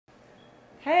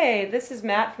Hey, this is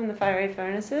Matt from the Fiery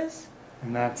Furnaces.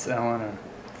 And that's Eleanor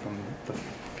from the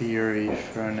Fiery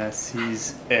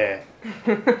Furnaces.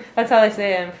 That's how they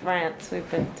say it in France,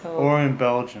 we've been told. Or in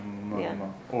Belgium, Yeah.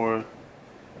 or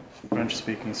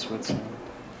French-speaking Switzerland.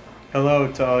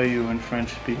 Hello to all you in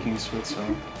French-speaking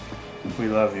Switzerland. We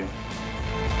love you.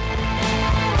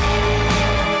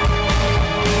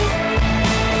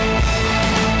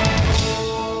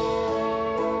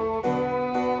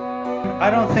 I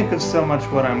don't think of so much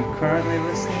what I'm currently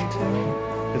listening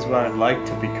to as what I'd like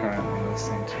to be currently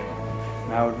listening to.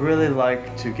 And I would really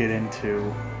like to get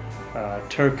into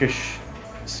Turkish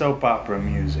soap opera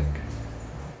music.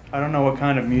 I don't know what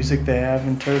kind of music they have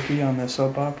in Turkey on their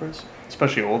soap operas,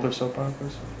 especially older soap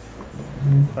operas,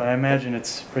 but I imagine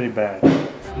it's pretty bad.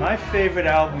 My favorite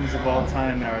albums of all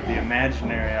time are the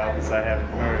imaginary albums I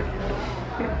haven't heard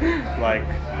yet. Like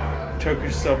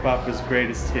Turkish soap opera's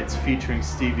greatest hits featuring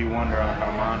Stevie Wonder on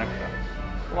harmonica.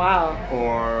 Wow.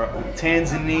 Or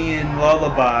Tanzanian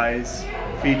lullabies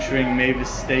featuring Mavis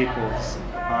Staples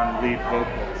on lead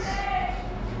vocals.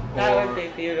 That would be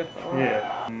beautiful.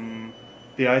 Yeah.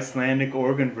 The Icelandic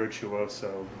organ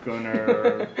virtuoso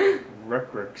Gunnar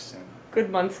Rökriksson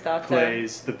Good Munstaughter.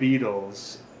 plays the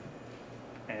Beatles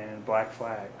and Black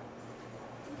Flag.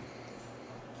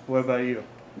 What about you?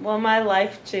 Well, my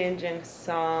life-changing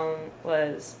song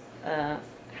was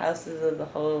Houses of the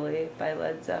Holy by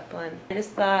Led Zeppelin. I just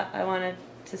thought I wanted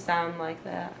to sound like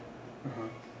that.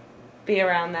 Be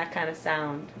around that kind of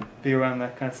sound. Be around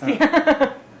that kind of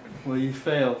sound? Well, you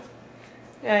failed.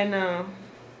 I know.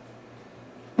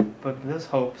 But there's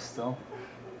hope still.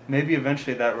 Maybe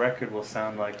eventually that record will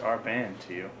sound like our band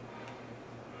to you.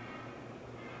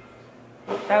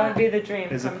 That would be the dream.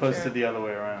 As come opposed true. to the other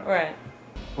way around. Right.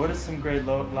 What are some great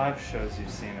live shows you've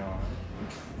seen on?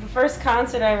 The first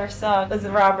concert I ever saw was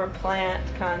the Robert Plant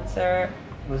concert.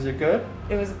 Was it good?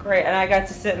 It was great, and I got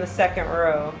to sit in the second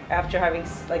row after having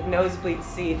like nosebleed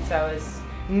seats. I was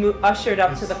ushered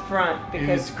up to the front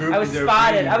because I was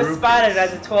spotted. I was spotted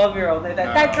as a 12-year-old.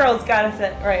 That girl's got to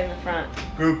sit right in the front.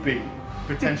 Groupie,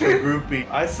 potential groupie.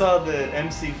 I saw the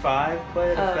MC5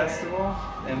 play at a festival.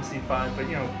 MC5, but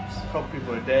you know, a couple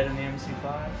people are dead in the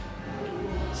MC5.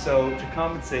 So to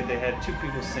compensate, they had two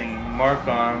people singing, Mark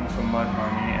Arm from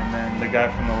Mudhoney, and then the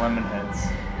guy from the Lemonheads.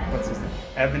 What's his name?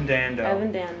 Evan Dando.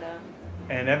 Evan Dando.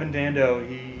 And Evan Dando,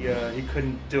 he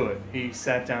couldn't do it. He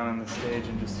sat down on the stage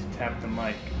and just tapped the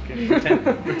mic.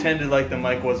 Pretended like the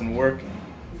mic wasn't working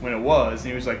when it was. And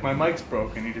he was like, my mic's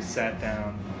broken. He just sat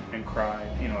down and cried,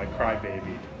 you know, like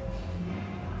crybaby.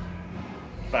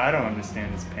 But I don't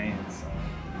understand his pain. So.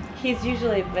 He's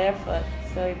usually barefoot,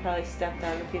 so he probably stepped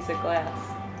on a piece of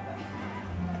glass.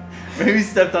 Maybe he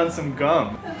stepped on some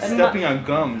gum. Stepping on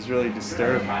gum is really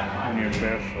disturbing when you're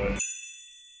barefoot.